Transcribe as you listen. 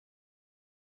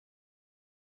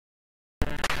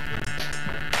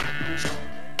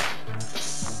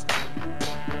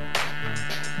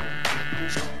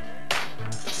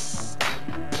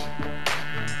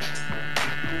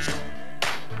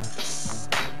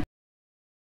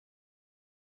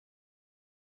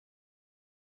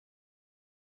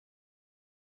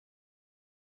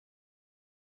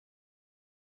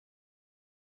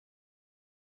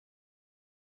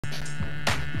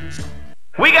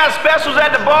We got specials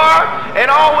at the bar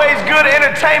and always good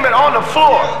entertainment on the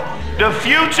floor. The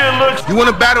future looks... You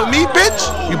wanna battle me,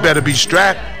 bitch? You better be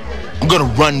strapped. I'm gonna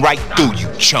run right through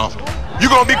you, chump. You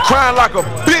gonna be crying like a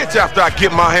bitch after I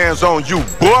get my hands on you,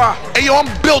 boy. Hey, yo, I'm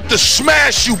built to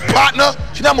smash you, partner.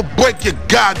 See, I'm gonna break your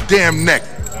goddamn neck.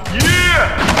 Yeah,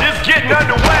 just getting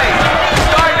underway.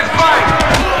 Start the fight.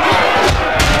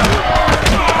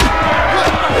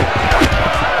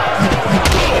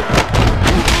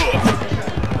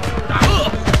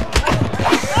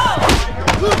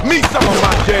 Me some of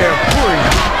my damn free.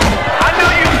 I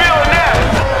know you feeling that.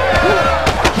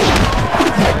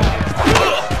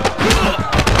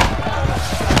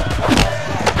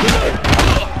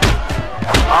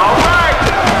 All right.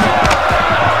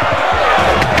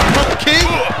 King.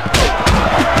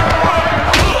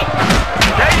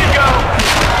 There you go.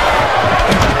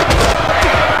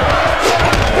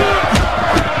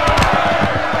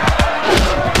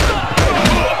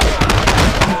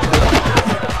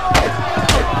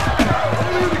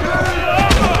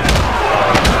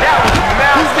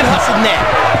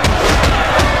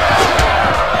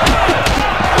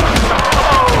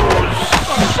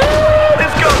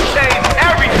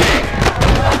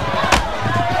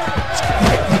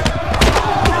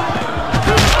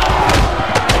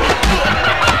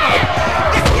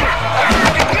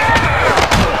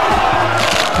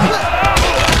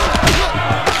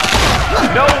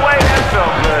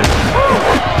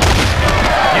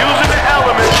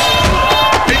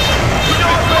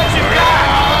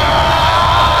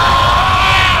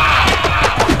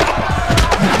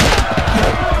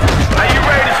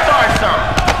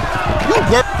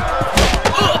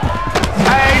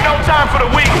 For the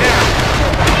week now.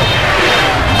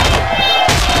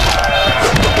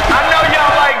 I know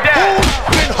y'all like that.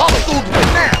 Been hustled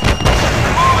now.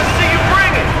 Oh, let's see you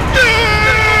bring it.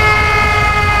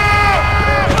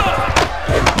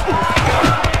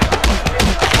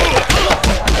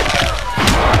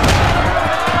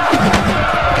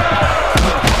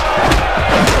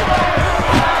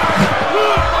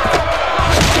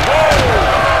 Whoa,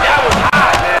 that was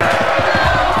hot, man.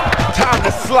 Time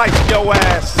to slice your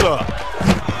ass up.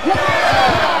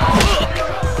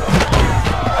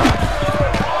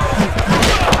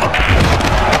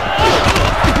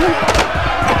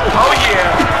 Oh yeah,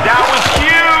 that was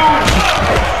huge.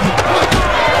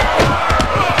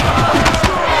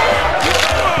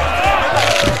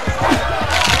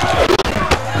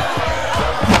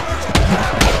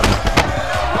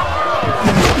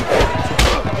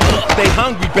 Stay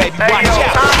hungry, baby. Hey, Watch yo,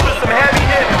 out. time for some heavy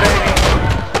hitting, baby.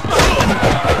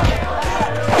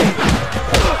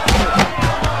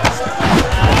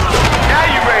 Now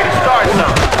you ready to start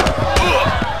something.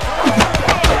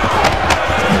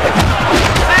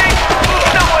 See? You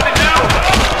know what to do.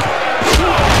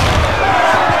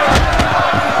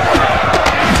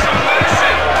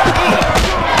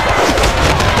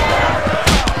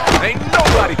 Ain't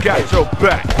nobody got your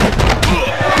back.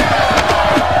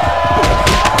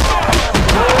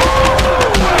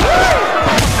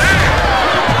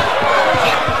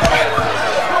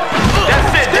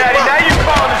 That's it, Daddy. Now you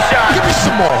call the shot. Give me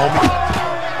some more, homie.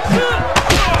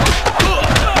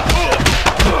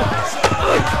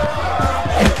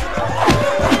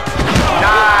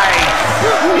 Nice.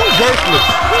 Worthless.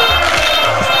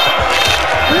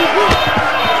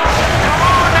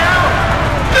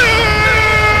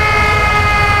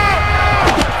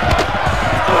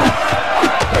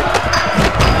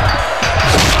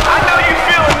 I know you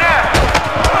feeling that.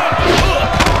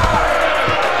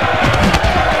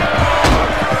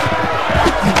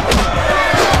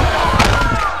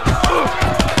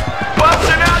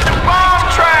 Busting out the bomb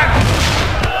track.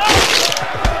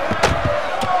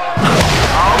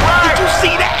 All right. Did you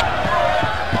see that?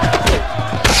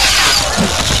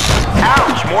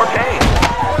 Ouch, more pain.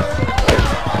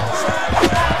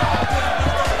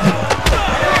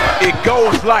 It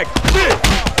goes like this.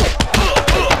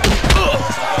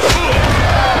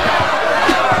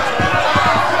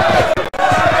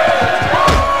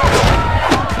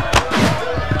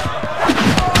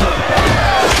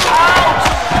 Ouch.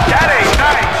 That ain't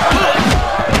nice.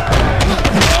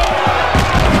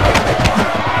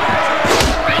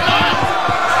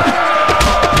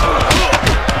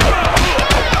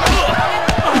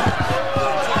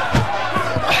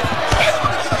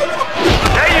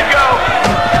 There you go.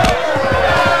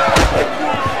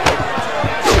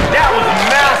 That was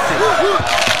massive.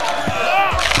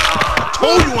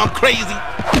 Told you I'm crazy.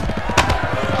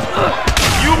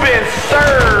 You've been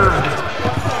served.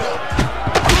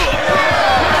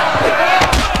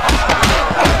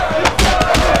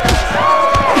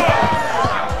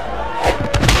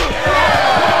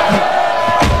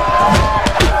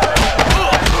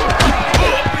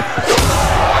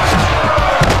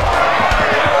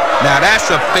 Now that's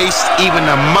a face even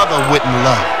a mother wouldn't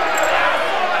love.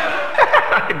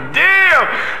 Damn!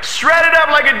 Shredded up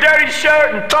like a dirty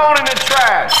shirt and thrown in the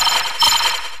trash.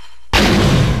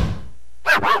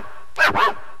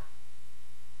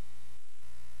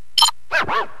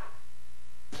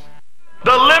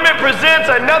 The Limit presents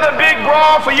another big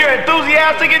brawl for your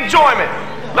enthusiastic enjoyment.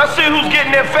 Let's see who's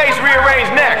getting their face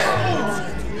rearranged next.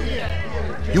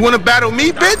 You wanna battle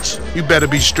me, bitch? You better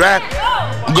be strapped.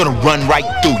 I'm gonna run right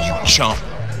through you, chump.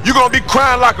 You gonna be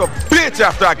crying like a bitch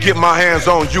after I get my hands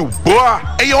on you, boy.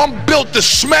 Hey, yo, I'm built to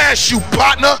smash you,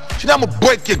 partner. See, I'ma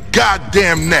break your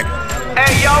goddamn neck.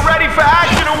 Hey, y'all ready for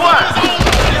action or what?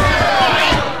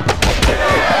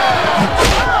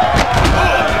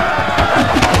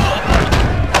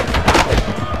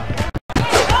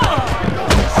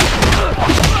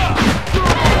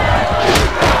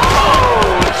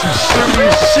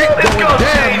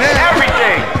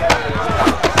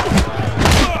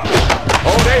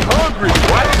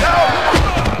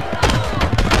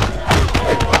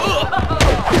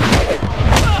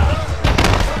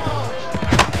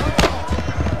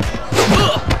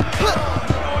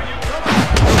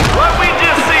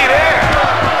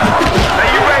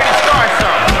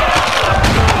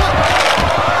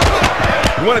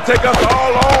 You wanna take us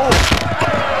all on?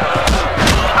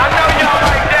 I know y'all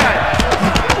like that.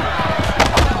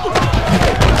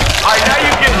 Alright, now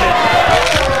you get it.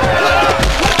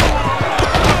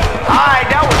 Alright,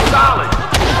 that was solid.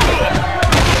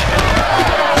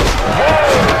 Whoa,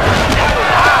 that was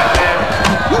hot, man.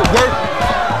 You work.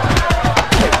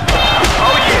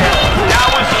 Oh yeah, that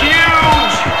was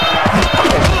huge.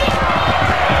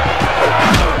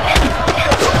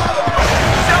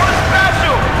 Something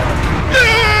special.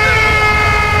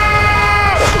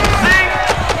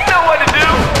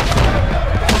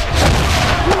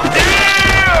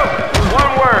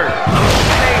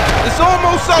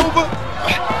 Over.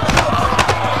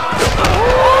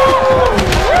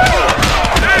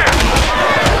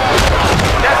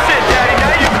 That's it, Daddy.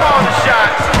 Now you call the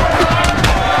shots.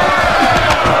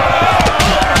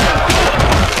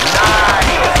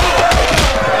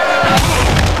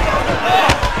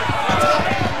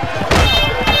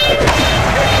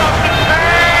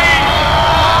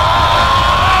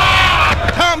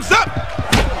 Time's up.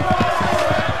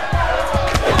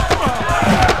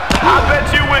 I bet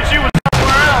you wish you was.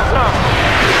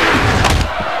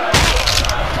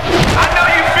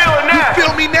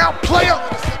 Feel me now, player?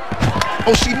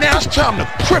 Oh, see, now it's time to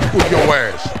cripple your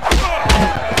ass.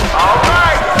 All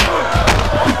right.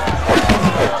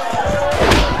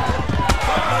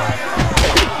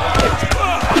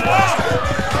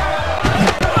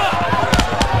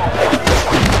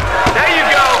 There you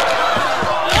go.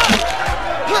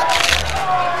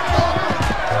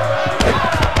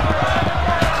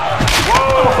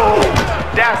 Whoa,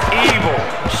 that's evil.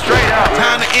 Straight up.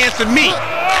 Time to answer me.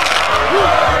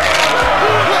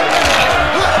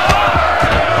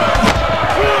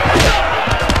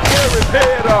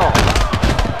 Head off.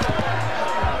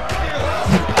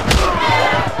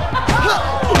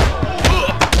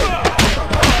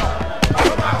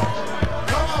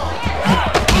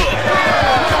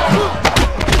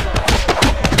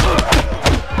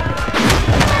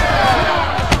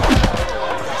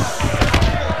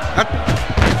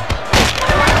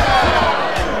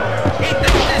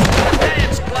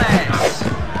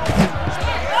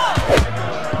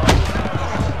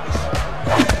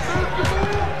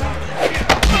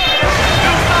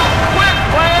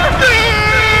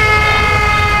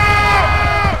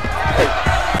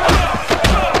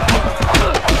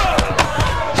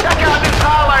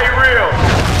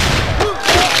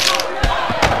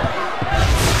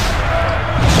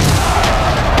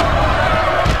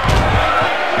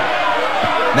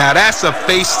 Now that's a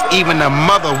face even a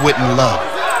mother wouldn't love.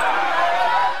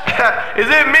 Is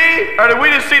it me, or did we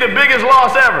just see the biggest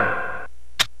loss ever?